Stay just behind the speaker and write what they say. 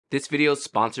This video is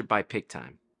sponsored by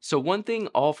Pic-Time. So one thing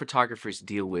all photographers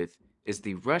deal with is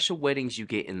the rush of weddings you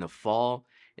get in the fall,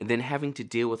 and then having to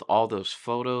deal with all those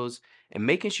photos and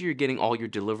making sure you're getting all your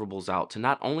deliverables out to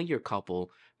not only your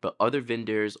couple, but other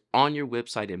vendors on your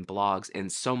website and blogs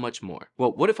and so much more.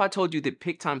 Well, what if I told you that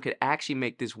Pic-Time could actually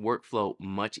make this workflow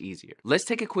much easier? Let's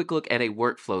take a quick look at a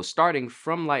workflow starting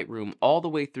from Lightroom all the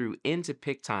way through into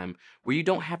Pic-Time, where you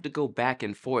don't have to go back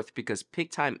and forth because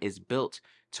Pic-Time is built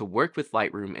to work with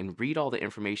Lightroom and read all the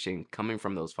information coming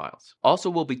from those files. Also,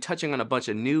 we'll be touching on a bunch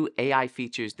of new AI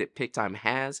features that Pic-Time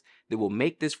has that will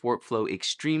make this workflow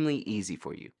extremely easy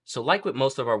for you. So like with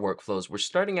most of our workflows, we're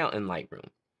starting out in Lightroom.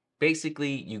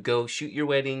 Basically, you go shoot your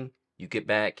wedding, you get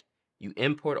back, you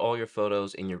import all your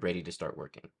photos, and you're ready to start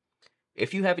working.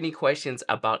 If you have any questions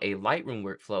about a Lightroom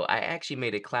workflow, I actually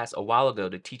made a class a while ago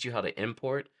to teach you how to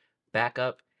import,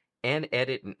 backup, and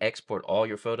edit and export all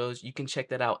your photos. You can check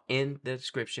that out in the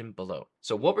description below.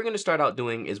 So what we're going to start out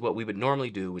doing is what we would normally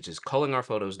do, which is culling our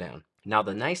photos down. Now,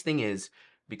 the nice thing is,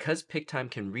 because Pic-Time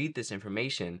can read this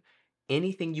information,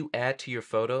 anything you add to your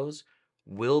photos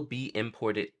will be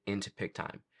imported into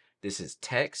Pic-Time. This is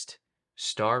text,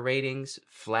 star ratings,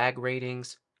 flag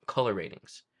ratings, color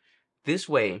ratings. This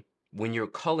way, when you're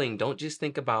culling, don't just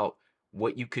think about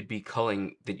what you could be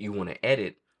culling that you want to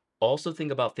edit. Also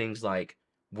think about things like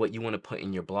what you want to put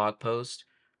in your blog post,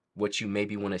 what you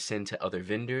maybe want to send to other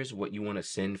vendors, what you want to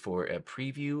send for a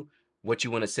preview, what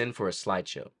you want to send for a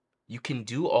slideshow. You can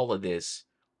do all of this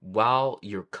while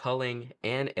you're culling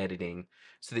and editing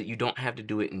so that you don't have to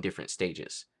do it in different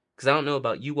stages. Because I don't know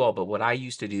about you all, but what I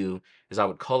used to do is I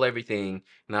would cull everything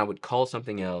and I would cull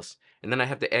something else, and then I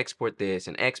have to export this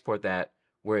and export that.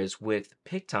 Whereas with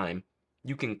Pic-Time,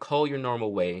 you can cull your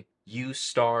normal way, use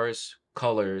stars,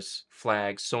 colors,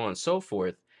 flags, so on and so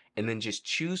forth, and then just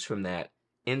choose from that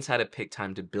inside of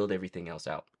Pic-Time to build everything else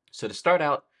out. So to start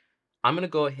out, I'm going to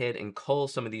go ahead and cull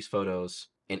some of these photos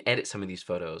and edit some of these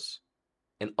photos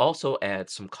and also add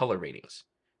some color ratings.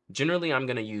 Generally, I'm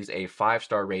going to use a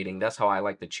 5-star rating. That's how I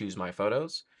like to choose my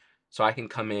photos. So I can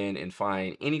come in and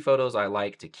find any photos I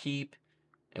like to keep,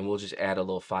 and we'll just add a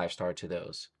little 5-star to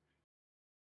those.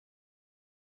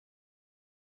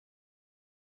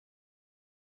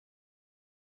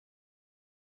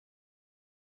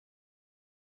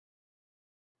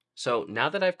 So now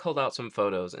that I've culled out some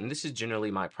photos, and this is generally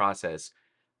my process,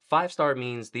 5-star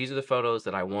means these are the photos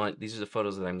that I want, these are the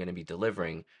photos that I'm going to be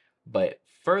delivering. But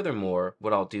furthermore,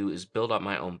 what I'll do is build out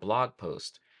my own blog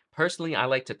post. Personally, I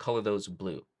like to color those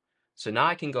blue. So now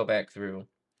I can go back through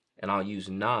and I'll use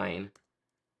 9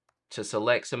 to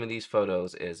select some of these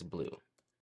photos as blue.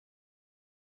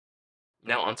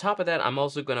 Now on top of that, I'm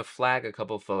also going to flag a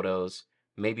couple photos,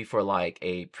 maybe for like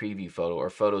a preview photo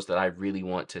or photos that I really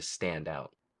want to stand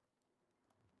out.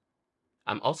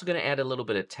 I'm also going to add a little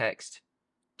bit of text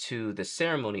to the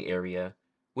ceremony area,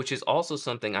 which is also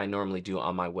something I normally do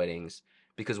on my weddings,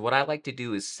 because what I like to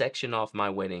do is section off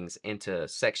my weddings into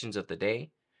sections of the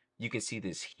day. You can see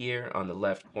this here on the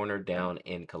left corner down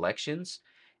in collections.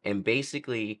 And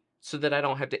basically, so that I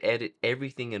don't have to edit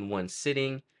everything in one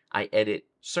sitting, I edit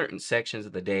certain sections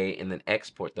of the day and then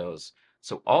export those.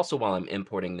 So also while I'm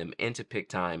importing them into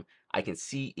Pic-Time, I can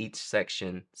see each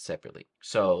section separately.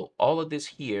 So all of this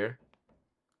here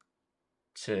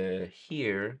to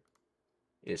here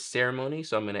is ceremony.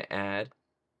 So I'm going to add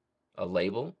a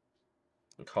label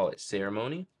and call it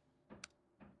ceremony.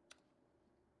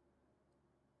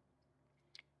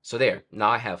 So there, now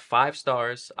I have 5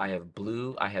 stars, I have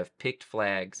blue, I have picked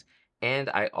flags, and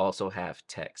I also have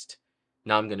text.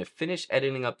 Now I'm going to finish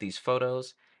editing up these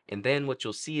photos, and then what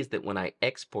you'll see is that when I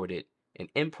export it and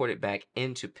import it back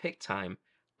into Pic-Time,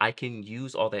 I can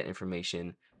use all that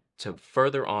information to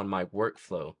further on my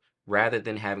workflow rather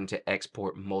than having to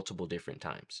export multiple different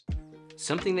times.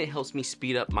 Something that helps me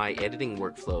speed up my editing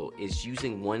workflow is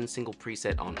using one single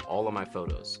preset on all of my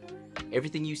photos.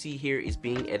 Everything you see here is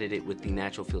being edited with the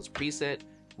Natural Fields preset,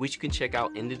 which you can check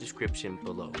out in the description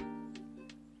below.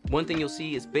 One thing you'll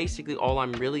see is basically all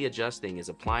I'm really adjusting is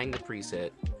applying the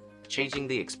preset, changing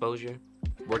the exposure,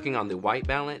 working on the white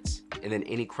balance, and then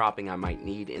any cropping I might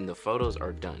need in the photos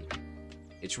are done.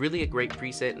 It's really a great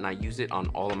preset and I use it on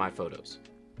all of my photos.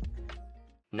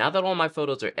 Now that all my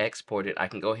photos are exported, I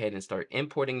can go ahead and start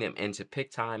importing them into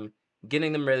Pic-Time,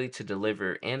 getting them ready to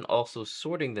deliver, and also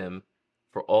sorting them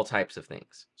for all types of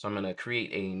things. So I'm going to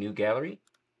create a new gallery,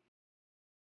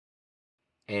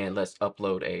 and let's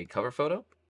upload a cover photo.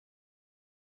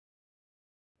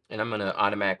 And I'm going to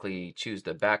automatically choose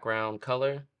the background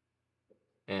color,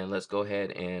 and let's go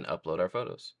ahead and upload our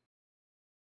photos.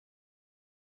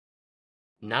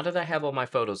 Now that I have all my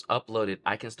photos uploaded,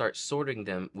 I can start sorting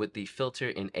them with the filter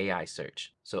in AI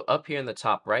search. So up here in the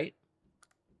top right,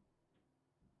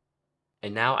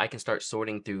 and now I can start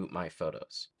sorting through my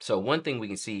photos. So one thing we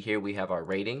can see here, we have our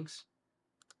ratings,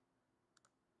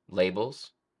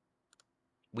 labels,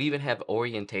 we even have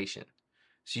orientation.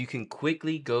 So you can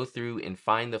quickly go through and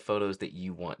find the photos that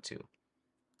you want to.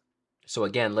 So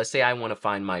again, let's say I want to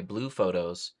find my blue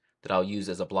photos that I'll use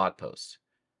as a blog post.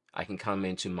 I can come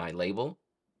into my label,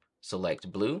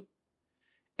 select blue,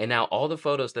 and now all the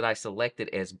photos that I selected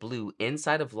as blue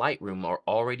inside of Lightroom are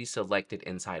already selected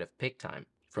inside of Pic-Time.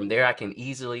 From there, I can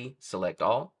easily select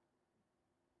all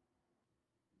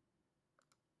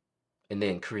and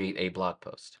then create a blog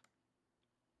post.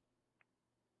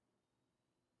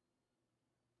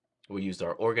 We'll use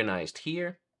our organized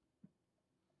here.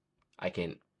 I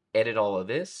can edit all of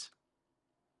this.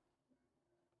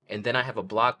 And then I have a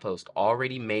blog post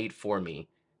already made for me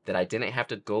that I didn't have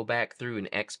to go back through and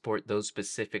export those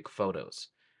specific photos.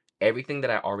 Everything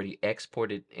that I already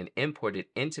exported and imported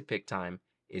into Pic-Time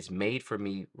is made for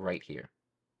me right here.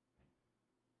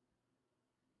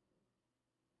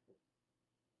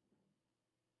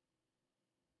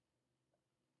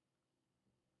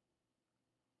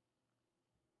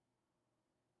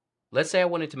 Let's say I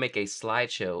wanted to make a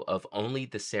slideshow of only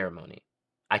the ceremony.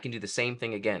 I can do the same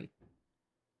thing again.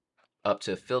 Up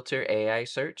to Filter AI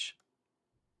Search.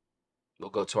 We'll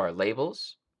go to our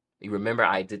labels. You remember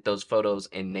I did those photos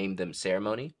and named them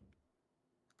ceremony.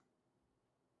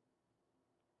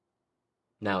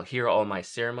 Now here are all my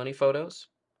ceremony photos.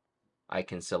 I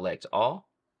can select all,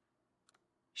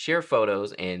 share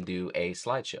photos, and do a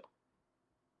slideshow.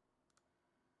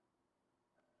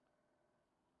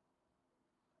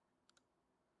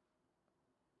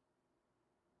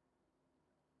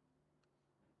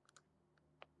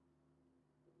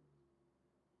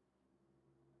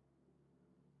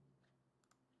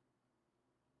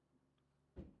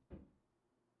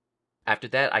 After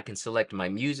that, I can select my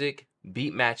music,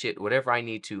 beat match it, whatever I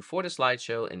need to for the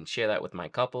slideshow, and share that with my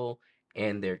couple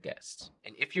and their guests.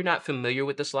 And if you're not familiar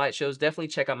with the slideshows, definitely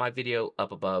check out my video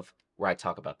up above where I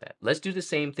talk about that. Let's do the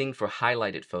same thing for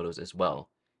highlighted photos as well.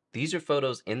 These are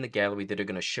photos in the gallery that are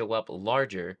going to show up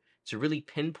larger to really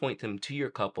pinpoint them to your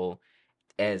couple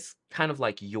as kind of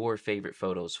like your favorite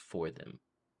photos for them.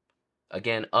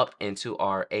 Again, up into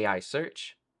our AI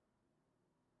search.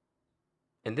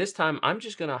 And this time, I'm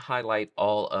just going to highlight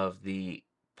all of the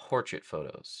portrait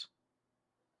photos.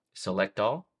 Select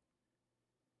all,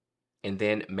 and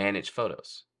then manage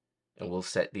photos. And we'll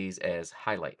set these as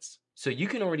highlights. So you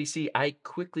can already see I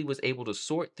quickly was able to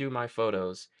sort through my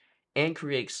photos and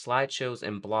create slideshows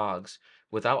and blogs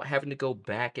without having to go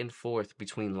back and forth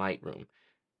between Lightroom.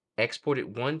 Export it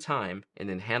one time, and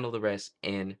then handle the rest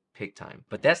in Pic-Time.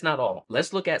 But that's not all.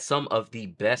 Let's look at some of the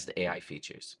best AI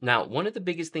features. Now, one of the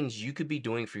biggest things you could be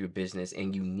doing for your business,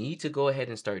 and you need to go ahead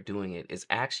and start doing it, is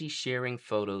actually sharing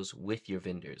photos with your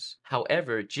vendors.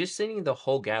 However, just sending the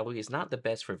whole gallery is not the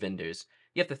best for vendors.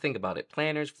 You have to think about it.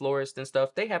 Planners, florists, and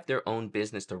stuff, they have their own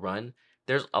business to run.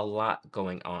 There's a lot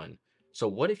going on. So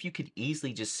what if you could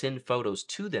easily just send photos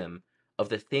to them of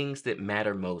the things that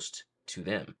matter most to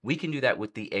them? We can do that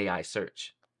with the AI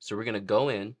search. So we're going to go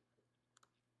in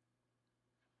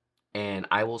and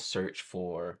I will search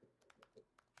for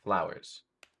flowers.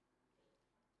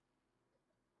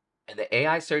 And the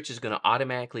AI search is going to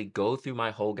automatically go through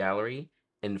my whole gallery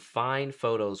and find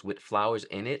photos with flowers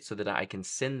in it so that I can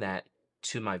send that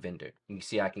to my vendor. You can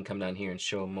see I can come down here and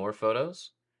show more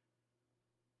photos.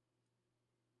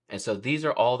 And so these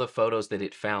are all the photos that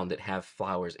it found that have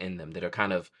flowers in them, that are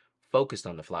kind of focused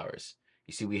on the flowers.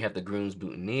 You see, we have the groom's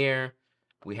boutonniere,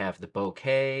 we have the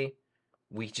bouquet,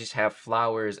 we just have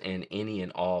flowers in any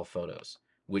and all photos,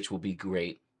 which will be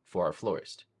great for our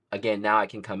florist. Again, now I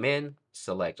can come in,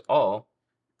 select all,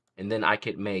 and then I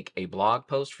could make a blog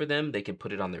post for them. They can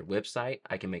put it on their website.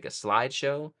 I can make a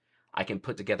slideshow. I can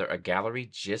put together a gallery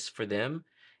just for them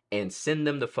and send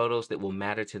them the photos that will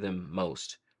matter to them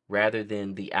most, rather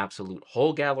than the absolute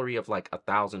whole gallery of like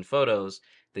 1,000 photos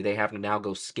that they have to now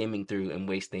go skimming through and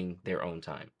wasting their own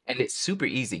time. And it's super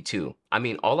easy too. I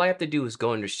mean, all I have to do is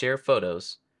go under share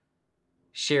photos,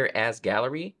 share as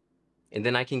gallery, and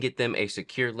then I can get them a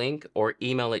secure link or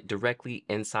email it directly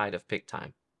inside of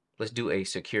Pic-Time. Let's do a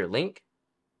secure link.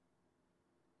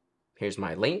 Here's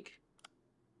my link.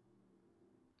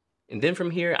 And then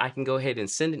from here, I can go ahead and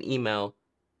send an email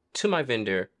to my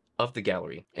vendor of the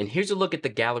gallery. And here's a look at the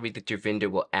gallery that your vendor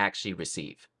will actually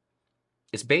receive.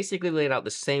 It's basically laid out the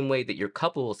same way that your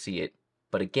couple will see it,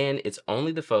 but again, it's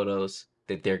only the photos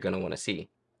that they're going to want to see.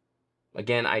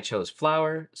 Again, I chose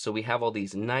flower, so we have all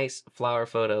these nice flower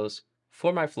photos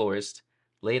for my florist,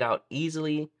 laid out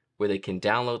easily where they can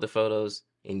download the photos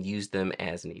and use them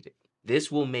as needed.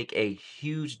 This will make a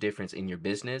huge difference in your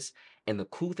business. And the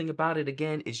cool thing about it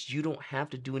again is you don't have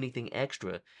to do anything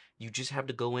extra. You just have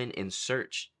to go in and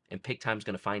search, and Pic-Time's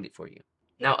going to find it for you.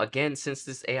 Now, again, since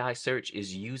this AI search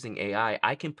is using AI,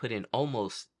 I can put in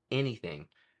almost anything.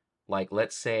 Like,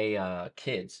 let's say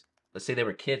kids. Let's say there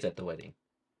were kids at the wedding.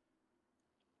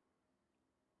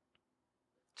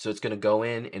 So it's going to go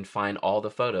in and find all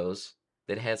the photos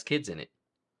that has kids in it.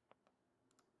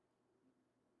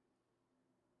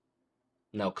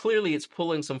 Now, clearly it's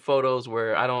pulling some photos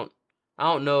where I don't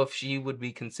know if she would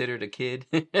be considered a kid.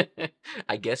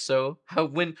 I guess so.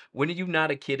 When are you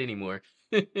not a kid anymore?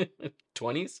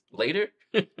 20s? Later?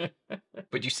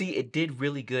 But you see, it did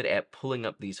really good at pulling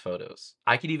up these photos.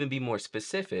 I could even be more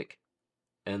specific,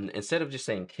 and instead of just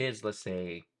saying kids, let's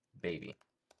say baby.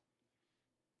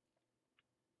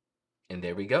 And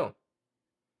there we go.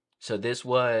 So this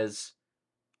was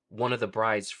one of the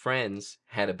bride's friends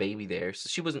had a baby there. So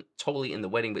she wasn't totally in the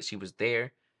wedding, but she was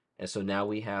there. And so now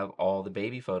we have all the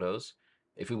baby photos.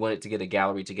 If we wanted to get a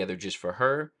gallery together just for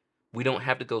her, we don't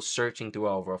have to go searching through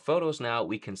all of our photos now.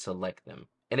 We can select them.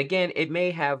 And again, it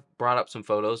may have brought up some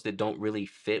photos that don't really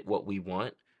fit what we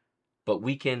want, but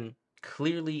we can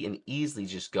clearly and easily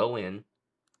just go in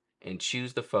and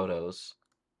choose the photos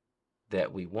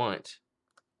that we want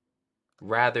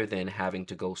rather than having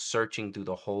to go searching through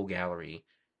the whole gallery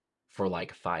for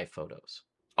like 5 photos.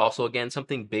 Also, again,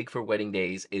 something big for wedding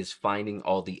days is finding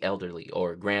all the elderly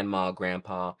or grandma,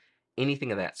 grandpa,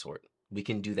 anything of that sort. We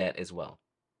can do that as well.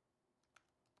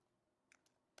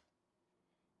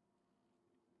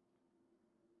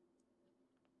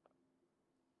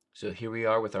 So here we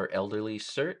are with our elderly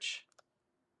search,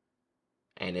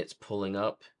 and it's pulling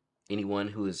up anyone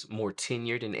who is more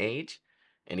tenured in age.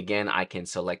 And again, I can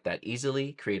select that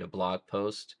easily, create a blog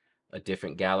post, a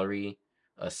different gallery,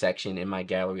 a section in my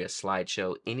gallery, a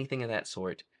slideshow, anything of that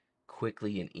sort,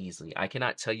 quickly and easily. I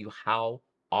cannot tell you how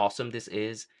awesome this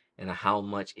is and how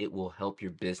much it will help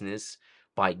your business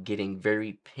by getting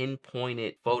very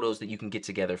pinpointed photos that you can get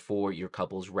together for your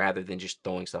couples rather than just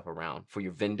throwing stuff around. For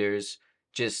your vendors,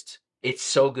 just it's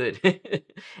so good.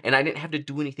 And I didn't have to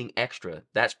do anything extra.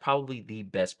 That's probably the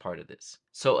best part of this.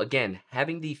 So again,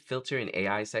 having the filter and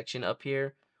AI section up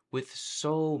here with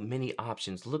so many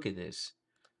options. Look at this.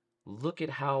 Look at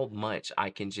how much I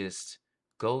can just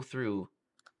go through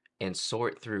and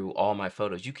sort through all my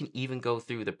photos. You can even go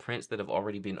through the prints that have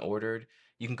already been ordered.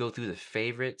 You can go through the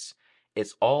favorites.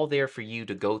 It's all there for you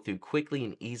to go through quickly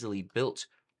and easily, built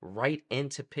right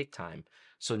into Pic-Time.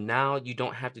 So now you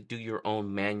don't have to do your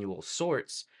own manual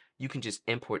sorts. You can just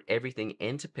import everything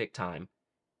into Pic-Time,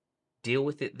 deal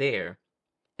with it there,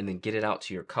 and then get it out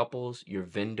to your couples, your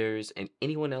vendors, and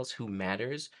anyone else who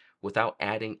matters without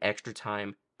adding extra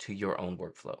time to your own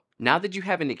workflow. Now that you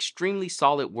have an extremely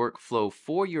solid workflow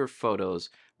for your photos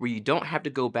where you don't have to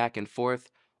go back and forth,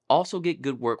 also get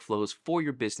good workflows for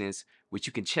your business, which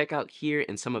you can check out here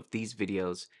in some of these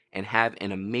videos and have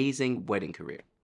an amazing wedding career.